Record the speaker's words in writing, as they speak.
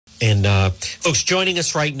And folks, joining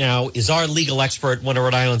us right now is our legal expert, one of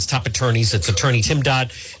Rhode Island's top attorneys. It's attorney Tim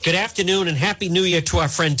Dodd. Good afternoon and Happy New Year to our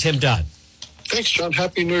friend Tim Dodd. Thanks, John.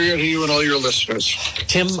 Happy New Year to you and all your listeners.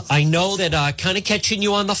 Tim, I know that kind of catching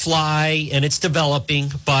you on the fly and it's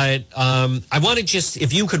developing, but I want to just,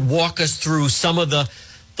 if you could walk us through some of the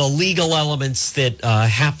legal elements that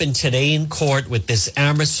happened today in court with this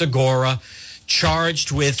Amor Segura,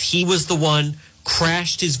 charged with he was the one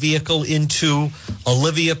crashed his vehicle into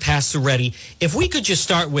Olivia Passaretti. If we could just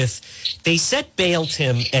start with, they set bail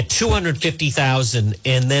Tim at $250,000,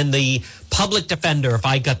 and then the public defender, if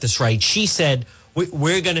I got this right, she said they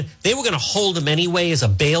were gonna hold him anyway as a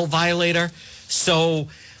bail violator. So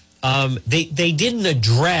they didn't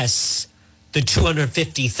address the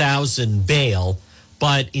 $250,000 bail,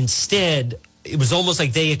 but instead it was almost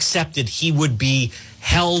like they accepted he would be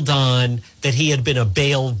held on, that he had been a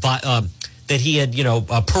bail that he had,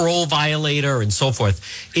 a parole violator and so forth.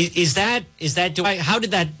 How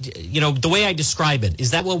did that, the way I describe it,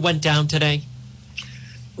 is that what went down today?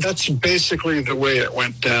 That's basically the way it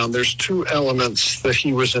went down. There's two elements that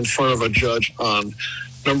he was in front of a judge on.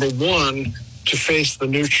 Number one, to face the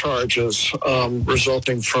new charges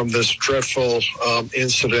resulting from this dreadful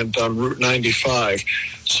incident on Route 95.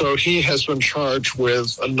 So he has been charged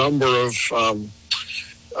with a number of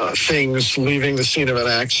things: leaving the scene of an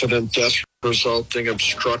accident, death resulting,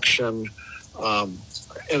 obstruction, and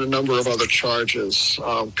a number of other charges.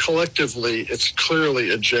 Collectively, it's clearly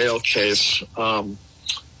a jail case. In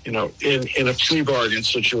a plea bargain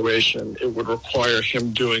situation, it would require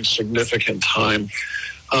him doing significant time.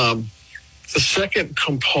 The second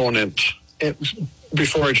component,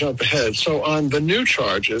 before I jump ahead, so on the new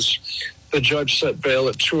charges, the judge set bail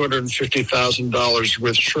at $250,000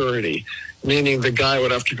 with surety, meaning the guy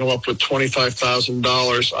would have to come up with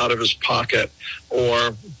 $25,000 out of his pocket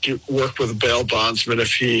or work with a bail bondsman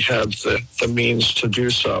if he had the means to do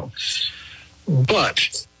so.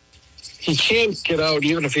 But he can't get out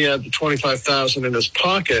even if he had the $25,000 in his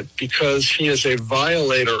pocket, because he is a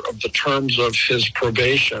violator of the terms of his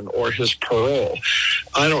probation or his parole.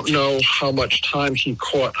 I don't know how much time he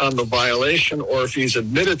caught on the violation or if he's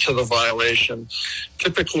admitted to the violation.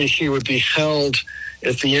 Typically, he would be held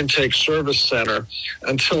at the intake service center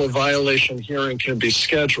until a violation hearing can be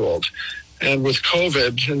scheduled. And with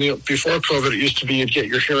COVID, and before COVID, it used to be you'd get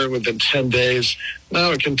your hearing within 10 days. Now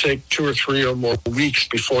it can take 2 or 3 or more weeks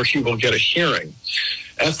before he will get a hearing.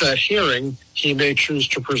 At that hearing, he may choose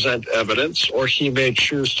to present evidence, or he may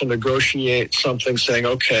choose to negotiate something saying,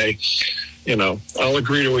 okay, I'll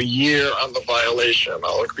agree to a year on the violation.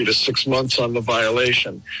 I'll agree to 6 months on the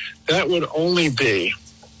violation. That would only be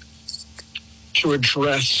to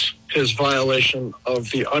address his violation of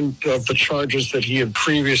the charges that he had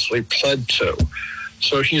previously pled to.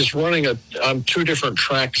 So he's running on two different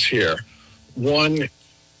tracks here. One,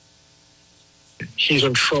 he's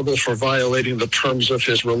in trouble for violating the terms of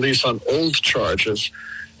his release on old charges.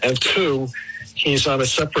 And two, he's on a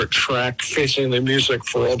separate track facing the music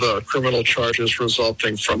for all the criminal charges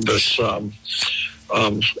resulting from this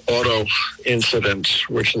auto incident,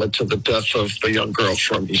 which led to the death of the young girl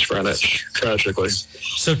from East Greenwich, tragically.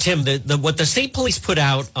 So, Tim, what the state police put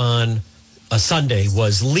out on a Sunday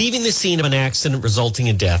was leaving the scene of an accident resulting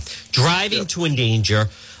in death, driving to endanger,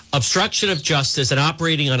 obstruction of justice, and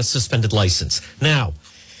operating on a suspended license. Now,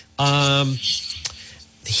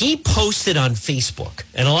 he posted on Facebook,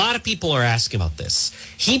 and a lot of people are asking about this.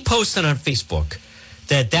 He posted on Facebook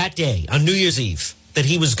that day, on New Year's Eve, that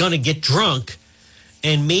he was going to get drunk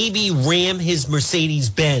and maybe ram his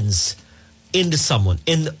Mercedes-Benz into someone.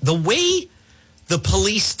 And the way the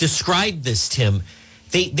police described this, Tim,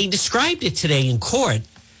 they described it today in court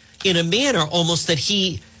in a manner almost that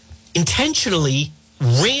he intentionally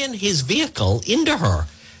ran his vehicle into her.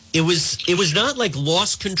 It was not like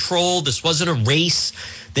lost control. This wasn't a race.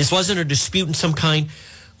 This wasn't a dispute in some kind.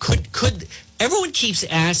 Could everyone keeps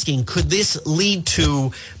asking, could this lead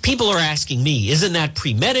to, people are asking me, isn't that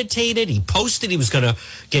premeditated? He posted he was going to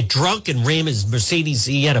get drunk and ram his Mercedes,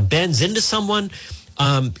 he had a Benz, into someone.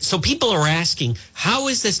 So people are asking, how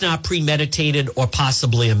is this not premeditated or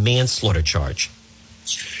possibly a manslaughter charge?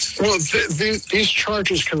 Well, these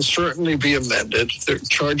charges can certainly be amended. The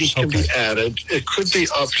charges can be added. It could be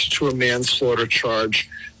up to a manslaughter charge.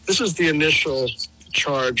 This is the initial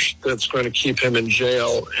charge that's going to keep him in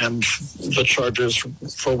jail and the charges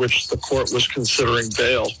for which the court was considering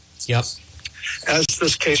bail. Yep. As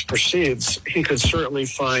this case proceeds, he could certainly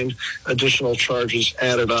find additional charges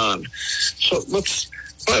added on. So let's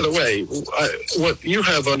By the way, what you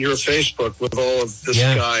have on your Facebook with all of this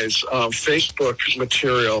guy's Facebook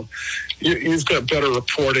material, you've got better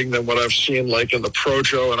reporting than what I've seen, like in the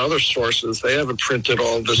Projo and other sources. They haven't printed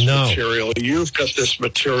all of this material. You've got this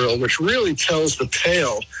material, which really tells the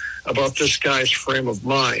tale about this guy's frame of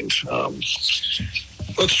mind.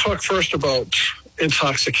 Let's talk first about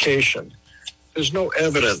intoxication. There's no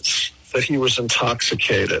evidence that he was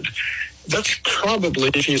intoxicated. That's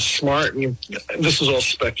probably, if he's smart, and this is all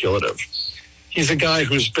speculative, he's a guy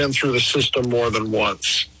who's been through the system more than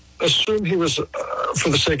once. Assume he was, for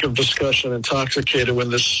the sake of discussion, intoxicated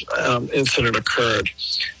when this incident occurred.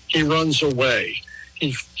 He runs away.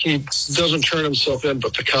 He doesn't turn himself in,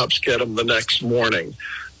 but the cops get him the next morning.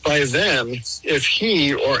 By then, if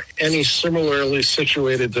he or any similarly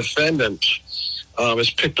situated defendant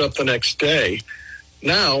is picked up the next day,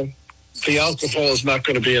 now the alcohol is not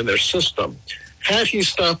going to be in their system. Had he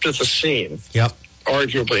stopped at the scene,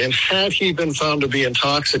 arguably, and had he been found to be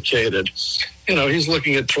intoxicated, he's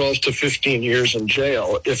looking at 12 to 15 years in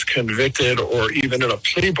jail if convicted or even in a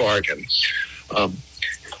plea bargain.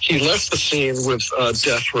 He left the scene with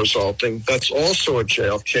death resulting. That's also a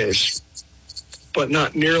jail case, but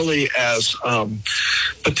not nearly as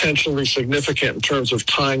potentially significant in terms of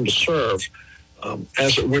time to serve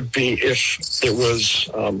as it would be if it was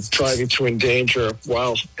driving to endanger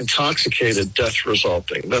while intoxicated, death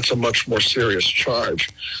resulting. That's a much more serious charge.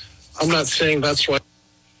 I'm not saying that's why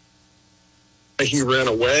he ran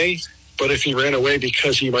away, but if he ran away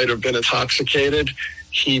because he might have been intoxicated,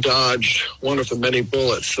 he dodged one of the many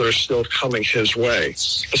bullets that are still coming his way.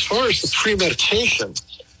 As far as the premeditation,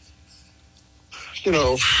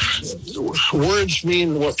 words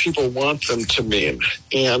mean what people want them to mean.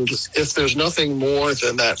 And if there's nothing more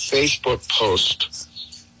than that Facebook post,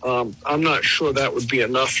 I'm not sure that would be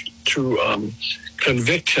enough to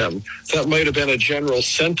convict him. That might have been a general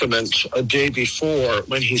sentiment a day before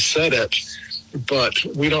when he said it, but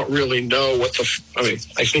we don't really know what I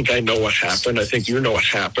think I know what happened. I think you know what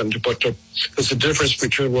happened, but there's a difference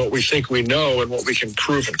between what we think we know and what we can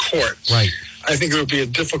prove in court. Right. I think it would be a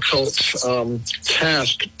difficult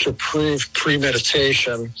task to prove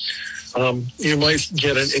premeditation. You might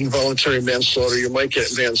get an involuntary manslaughter, you might get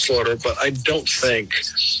manslaughter, but I don't think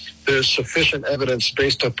there's sufficient evidence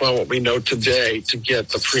based upon what we know today to get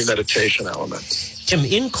the premeditation element. Tim,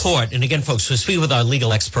 in court, and again, folks, we're speaking with our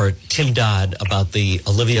legal expert, Tim Dodd, about the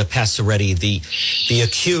Olivia Passaretti, the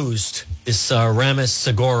accused. This Ramis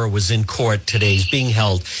Segura was in court today. He's being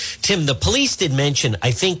held. Tim, the police did mention,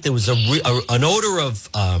 I think there was an odor of,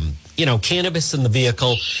 cannabis in the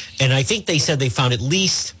vehicle, and I think they said they found at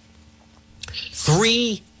least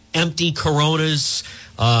 3 empty Coronas.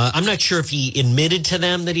 I'm not sure if he admitted to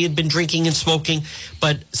them that he had been drinking and smoking,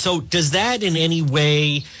 but so does that in any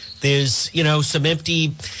way, there's, some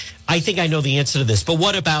empty, I think I know the answer to this, but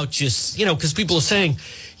what about just, because people are saying,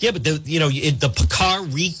 yeah, but the car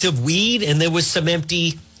reeked of weed and there was some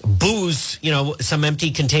empty booze, some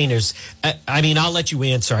empty containers. I'll let you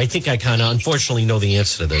answer. I think I kind of unfortunately know the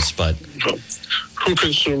answer to this, but who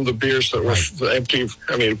consumed the beers that were empty?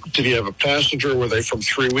 Did he have a passenger? Were they from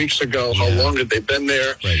 3 weeks ago? How long had they been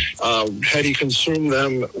there? Right. Had he consumed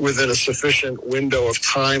them within a sufficient window of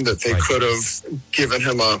time that they could have given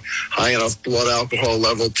him a high enough blood alcohol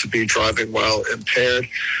level to be driving while impaired?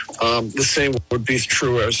 The same would be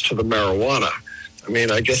true as to the marijuana.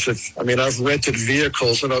 I've rented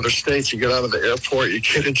vehicles in other states. You get out of the airport, you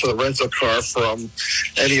get into the rental car from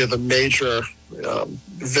any of the major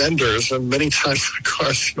vendors, and many times the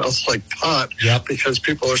car smells like pot because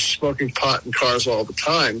people are smoking pot in cars all the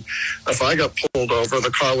time. If I got pulled over,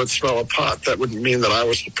 the car would smell of pot. That wouldn't mean that I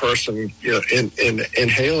was the person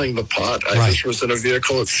inhaling the pot. I just was in a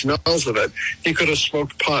vehicle that smells of it. He could have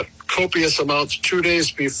smoked pot copious amounts 2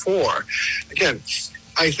 days before. Again,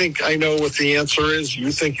 I think I know what the answer is.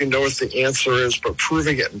 You think you know what the answer is, but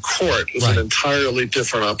proving it in court is an entirely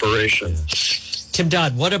different operation. Tim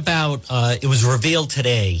Dodd, what about, it was revealed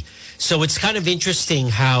today, so it's kind of interesting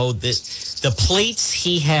how the plates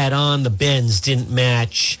he had on the Benz didn't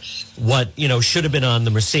match what, should have been on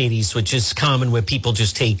the Mercedes, which is common where people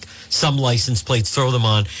just take some license plates, throw them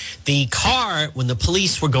on. The car, when the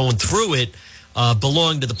police were going through it,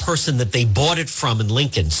 belonged to the person that they bought it from in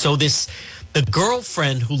Lincoln. So the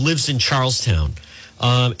girlfriend who lives in Charlestown,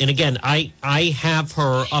 and again, I have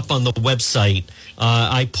her up on the website.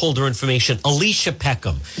 I pulled her information. Alicia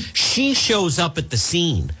Peckham. She shows up at the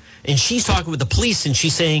scene, and she's talking with the police, and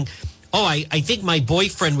she's saying, "Oh, I think my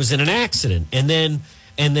boyfriend was in an accident," and then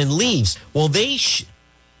leaves. Well, they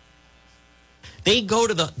go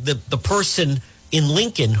to the person in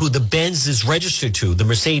Lincoln who the Benz is registered to, the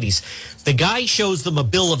Mercedes. The guy shows them a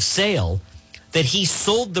bill of sale that he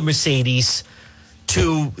sold the Mercedes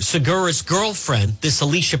to Segura's girlfriend, this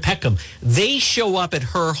Alicia Peckham. They show up at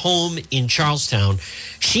her home in Charlestown.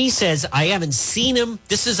 She says, I haven't seen him.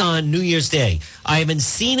 This is on New Year's Day. I haven't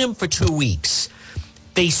seen him for 2 weeks.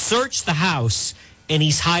 They search the house, and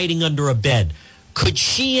he's hiding under a bed. Could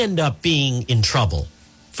she end up being in trouble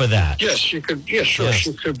for that? Yes, she could. Yeah, sure. Yes.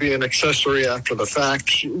 She could be an accessory after the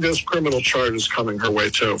fact. There's criminal charges coming her way,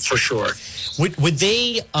 too, for sure. Would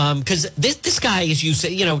they, because this guy, as you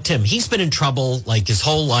say, Tim, he's been in trouble like his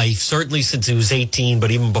whole life, certainly since he was 18,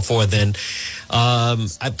 but even before then.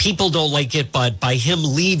 People don't like it, but by him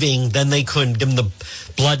leaving, then they couldn't give him the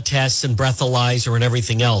blood tests and breathalyzer and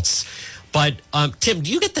everything else. But, Tim,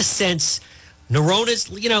 do you get the sense Norona's,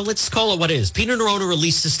 let's call it what it is. Peter Norona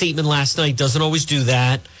released a statement last night, doesn't always do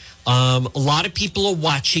that. A lot of people are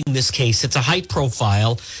watching this case. It's a high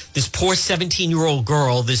profile. This poor 17-year-old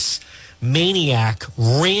girl, this maniac,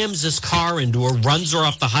 rams his car into her, runs her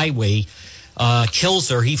off the highway, kills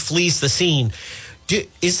her. He flees the scene.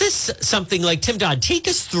 Is this something like, Tim Dodd, take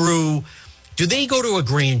us through, do they go to a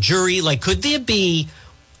grand jury? Like, could there be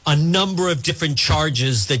a number of different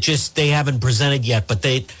charges that just they haven't presented yet, but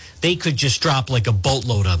they could just drop like a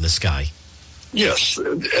boatload on this guy? Yes,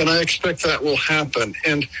 and I expect that will happen.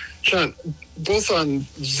 And, John, both on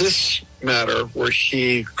this matter where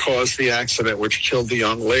he caused the accident which killed the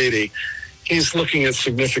young lady, he's looking at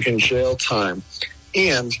significant jail time.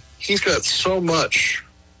 And he's got so much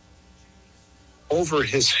over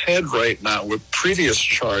his head right now with previous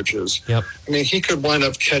charges. Yep. I mean, he could wind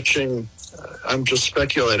up catching, I'm just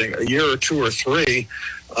speculating, a year or 2 or 3,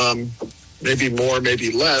 maybe more,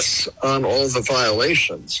 maybe less, on all the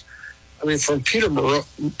violations. I mean, from Peter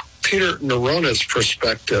Norona's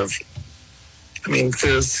perspective, I mean,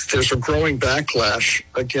 there's a growing backlash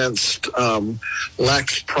against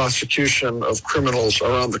lax prosecution of criminals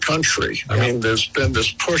around the country. I mean, there's been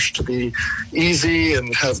this push to be easy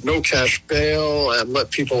and have no cash bail and let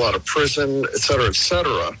people out of prison, et cetera, et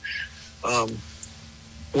cetera.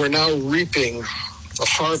 We're now reaping the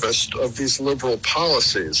harvest of these liberal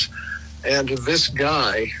policies. And this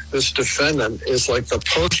guy, this defendant, is like the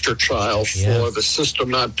poster child for the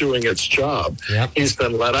system not doing its job. Yep. He's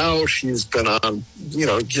been let out. He's been on,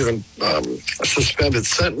 given suspended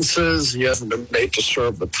sentences. He hasn't been made to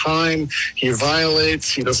serve the time. He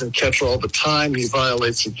violates. He doesn't catch all the time. He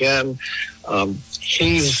violates again.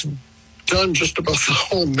 He's done just about the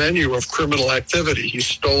whole menu of criminal activity. He's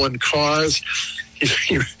stolen cars.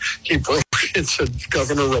 He broke into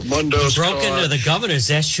Governor Raimondo's car. He broke into the governor's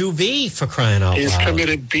SUV, for crying out loud. He's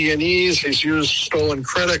committed B&Es. He's used stolen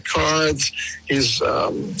credit cards. He's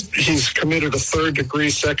committed a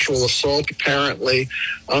third-degree sexual assault, apparently.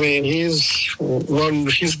 I mean, he's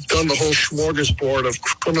done the whole smorgasbord of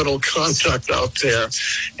criminal conduct out there.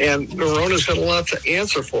 And Norona's got a lot to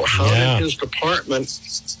answer for. How did his department,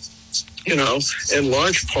 in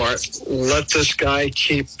large part, let this guy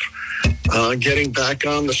keep getting back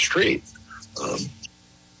on the street?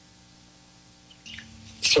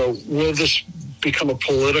 So will this become a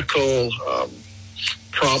political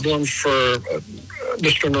problem for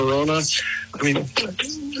Mr. Norona? I mean,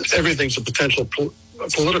 everything's a potential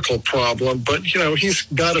political problem, but he's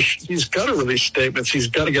got to release statements. He's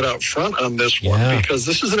got to get out front on this one because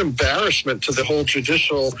this is an embarrassment to the whole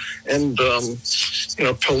judicial and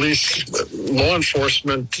police law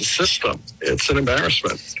enforcement system. It's an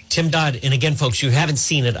embarrassment. Tim Dodd, and again, folks, you haven't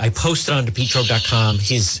seen it. I posted on DePietro.com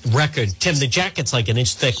his record. Tim, the jacket's like an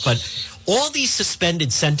inch thick, but all these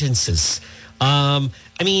suspended sentences. I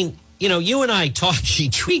mean, you and I talk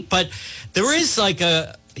each week, but there is like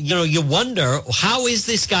a. You wonder, how is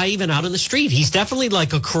this guy even out on the street? He's definitely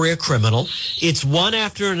like a career criminal. It's one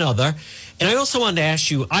after another. And I also wanted to ask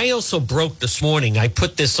you, I also broke this morning. I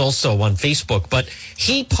put this also on Facebook, but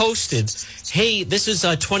he posted, hey, this is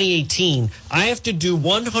 2018. I have to do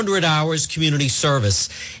 100 hours community service.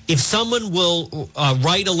 If someone will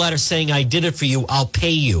write a letter saying I did it for you, I'll pay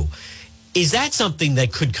you. Is that something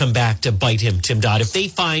that could come back to bite him, Tim Dodd, if they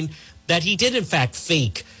find that he did in fact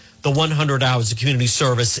fake the 100 hours of community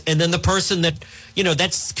service, and then the person that,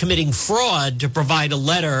 that's committing fraud to provide a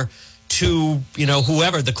letter to,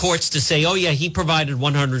 whoever, the courts to say, oh, yeah, he provided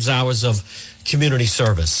 100 hours of community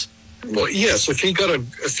service? Well, yes, if he got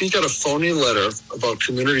a phony letter about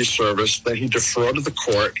community service, then he defrauded the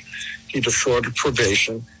court, he defrauded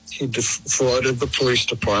probation, he defrauded the police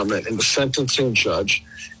department and the sentencing judge.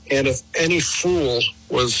 And if any fool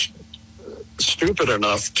was stupid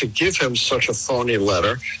enough to give him such a phony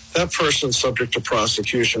letter, that person's subject to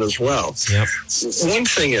prosecution as well. Yep. One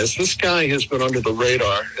thing is, this guy has been under the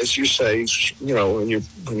radar, as you say. You know, when you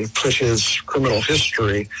put his criminal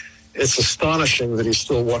history, it's astonishing that he's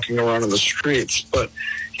still walking around in the streets. But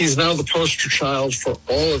he's now the poster child for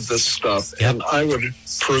all of this stuff. Yep. And I would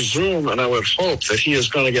presume and I would hope that he is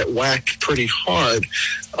going to get whacked pretty hard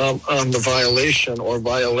on the violation or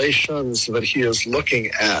violations that he is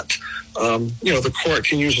looking at. You know, the court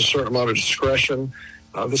can use a certain amount of discretion.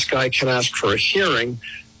 This guy can ask for a hearing,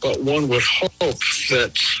 but one would hope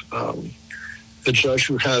that the judge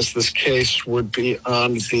who has this case would be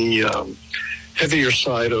on the heavier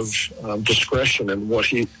side of discretion in what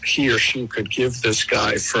he or she could give this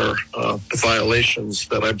guy for the violations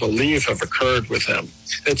that I believe have occurred with him.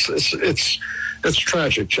 It's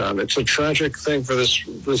tragic, John. It's a tragic thing for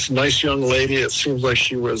this nice young lady. It seems like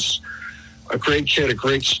she was a great kid, a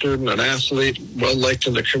great student, an athlete, well liked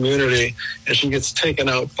in the community, and she gets taken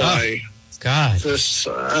out by this.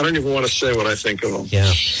 I don't even want to say what I think of him.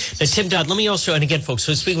 Yeah. Now, Tim Dodd, let me also, and again, folks,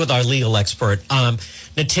 so speak with our legal expert. Now,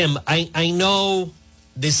 Tim, I know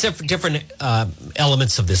there's different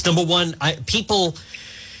elements of this. Number one, people,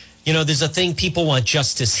 you know, there's a thing, people want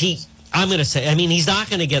justice. I'm going to say, I mean, he's not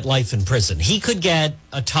going to get life in prison. He could get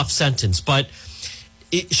a tough sentence, but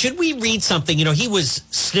should we read something? You know, he was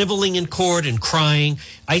sniveling in court and crying.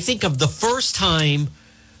 I think of the first time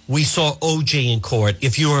we saw OJ in court,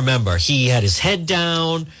 if you remember. He had his head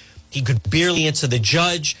down. He could barely answer the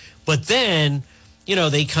judge. But then, you know,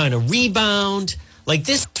 they kind of rebound. Like,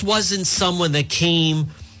 this wasn't someone that came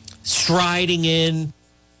striding in,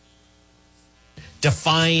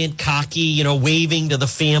 defiant, cocky, you know, waving to the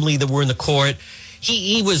family that were in the court.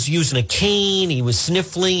 He was using a cane. He was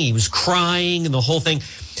sniffling. He was crying and the whole thing.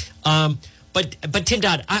 But Tim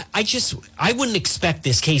Dodd, I wouldn't expect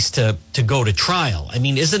this case to go to trial. I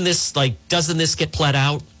mean, doesn't this get pled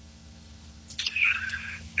out?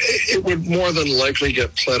 It would more than likely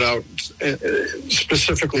get pled out,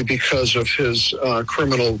 specifically because of his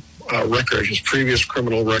criminal record, his previous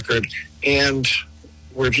criminal record, and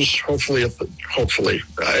we're just presumably at the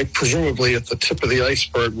tip of the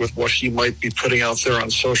iceberg with what he might be putting out there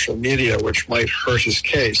on social media, which might hurt his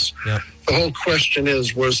case. Yep. The whole question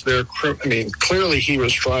is, clearly he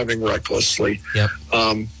was driving recklessly. Yep.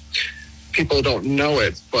 People don't know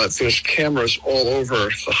it, but there's cameras all over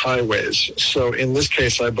the highways. So in this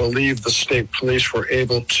case, I believe the state police were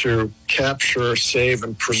able to capture, save,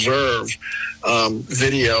 and preserve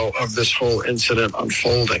video of this whole incident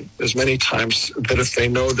unfolding. There's many times that if they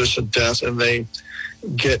know there's a death and they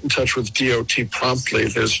get in touch with DOT promptly,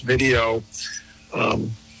 there's video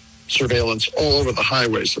surveillance all over the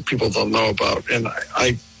highways that people don't know about. And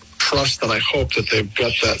I trust and I hope that they've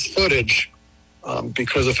got that footage,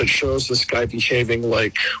 because if it shows this guy behaving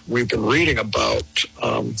like we've been reading about,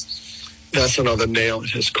 that's another nail in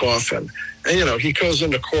his coffin. And, you know, he goes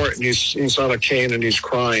into court and he's on a cane and he's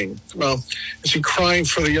crying. Well, is he crying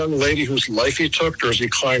for the young lady whose life he took, or is he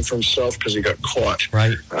crying for himself because he got caught?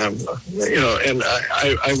 Right. You know, and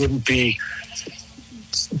I wouldn't be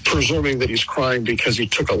presuming that he's crying because he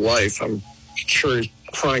took a life. I'm sure he's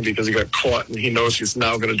crying because he got caught and he knows he's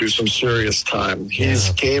now going to do some serious time. He's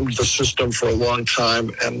gamed the system for a long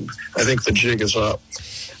time, and I think the jig is up.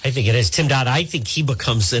 I think it is. Tim Dodd, I think he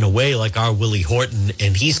becomes, in a way, like our Willie Horton,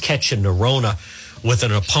 and he's catching Nerona with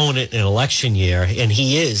an opponent in election year, and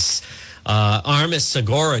he is. Armis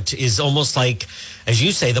Segura is almost like, as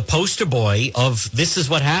you say, the poster boy of this is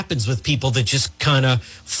what happens with people that just kind of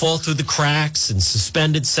fall through the cracks and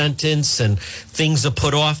suspended sentence and things are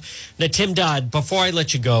put off. Now, Tim Dodd, before I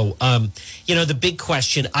let you go, you know, the big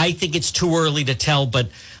question, I think it's too early to tell, but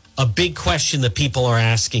a big question that people are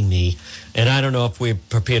asking me, and I don't know if we're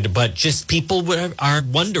prepared to, but just people are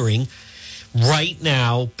wondering right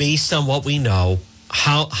now, based on what we know,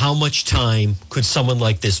 how much time could someone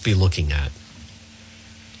like this be looking at?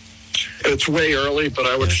 It's way early, but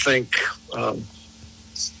I would think for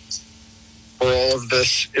all of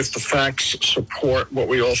this, if the facts support what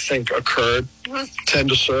we all think occurred, 10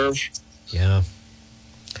 to serve. Yeah.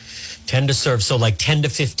 10 to serve. So like 10 to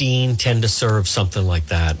 15, 10 to serve, something like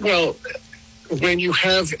that. Well, when you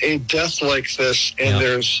have a death like this and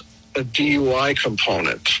there's a DUI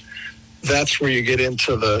component, that's where you get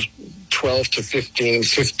into the 12 to 15,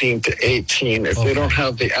 15 to 18. If they don't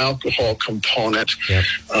have the alcohol component,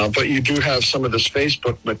 but you do have some of this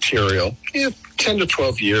Facebook material, 10 to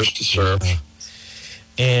 12 years to serve.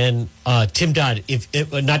 And Tim Dodd, if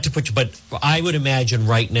not to put you, but I would imagine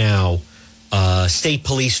right now, State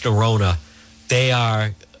Police Nerona, they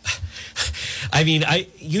are, I mean,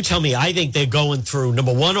 you tell me. I think they're going through,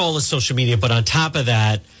 number one, all the social media, but on top of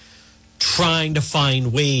that, trying to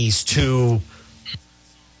find ways to,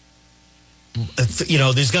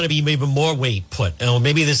 there's going to be maybe more weight put. Or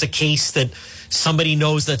maybe there's a case that somebody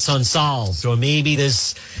knows that's unsolved, or maybe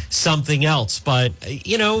there's something else. But,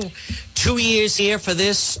 2 years here for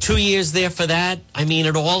this, 2 years there for that. I mean,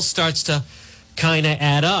 it all starts to kind of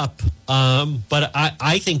add up. But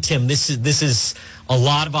I think, Tim, this is a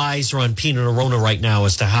lot of eyes are on Peter Neronha right now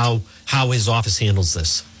as to how his office handles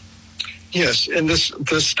this. Yes, and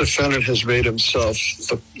this defendant has made himself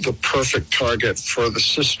the perfect target for the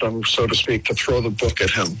system, so to speak, to throw the book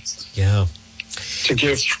at him. Yeah. To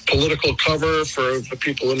give political cover for the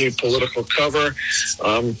people who need political cover,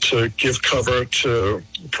 to give cover to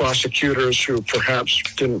prosecutors who perhaps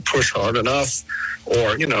didn't push hard enough,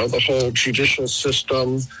 or, the whole judicial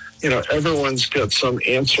system. Everyone's got some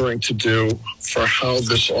answering to do for how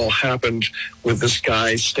this all happened with this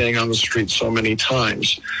guy staying on the street so many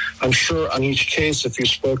times. I'm sure on each case, if you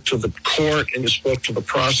spoke to the court and you spoke to the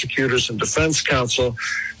prosecutors and defense counsel,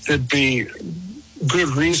 there'd be good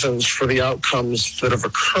reasons for the outcomes that have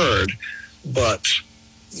occurred. But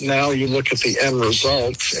now you look at the end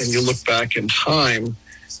result and you look back in time,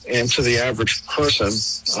 and to the average person,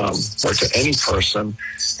 or to any person,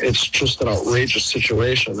 it's just an outrageous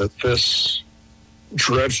situation that this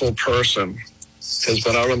dreadful person has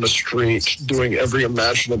been out on the street doing every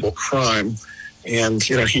imaginable crime. And,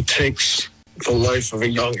 he takes the life of a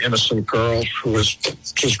young, innocent girl who is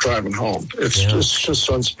just driving home. It's just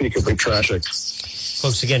unspeakably tragic.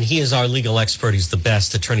 Folks, again, he is our legal expert. He's the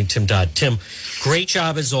best, Attorney Tim Dodd. Tim, great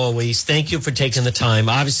job as always. Thank you for taking the time.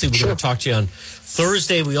 Obviously, we're going to talk to you on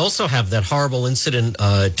Thursday. We also have that horrible incident,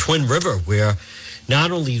 Twin River, where not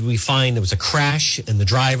only did we find there was a crash and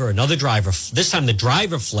another driver, this time the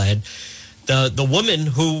driver fled. The woman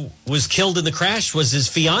who was killed in the crash was his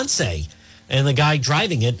fiance, and the guy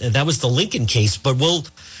driving it, and that was the Lincoln case. But we'll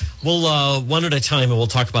one at a time, and we'll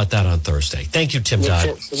talk about that on Thursday. Thank you, Tim Dodd.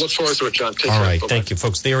 Look forward to it, John. All right. Thank you,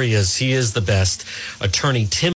 folks. There he is. He is the best. Attorney Tim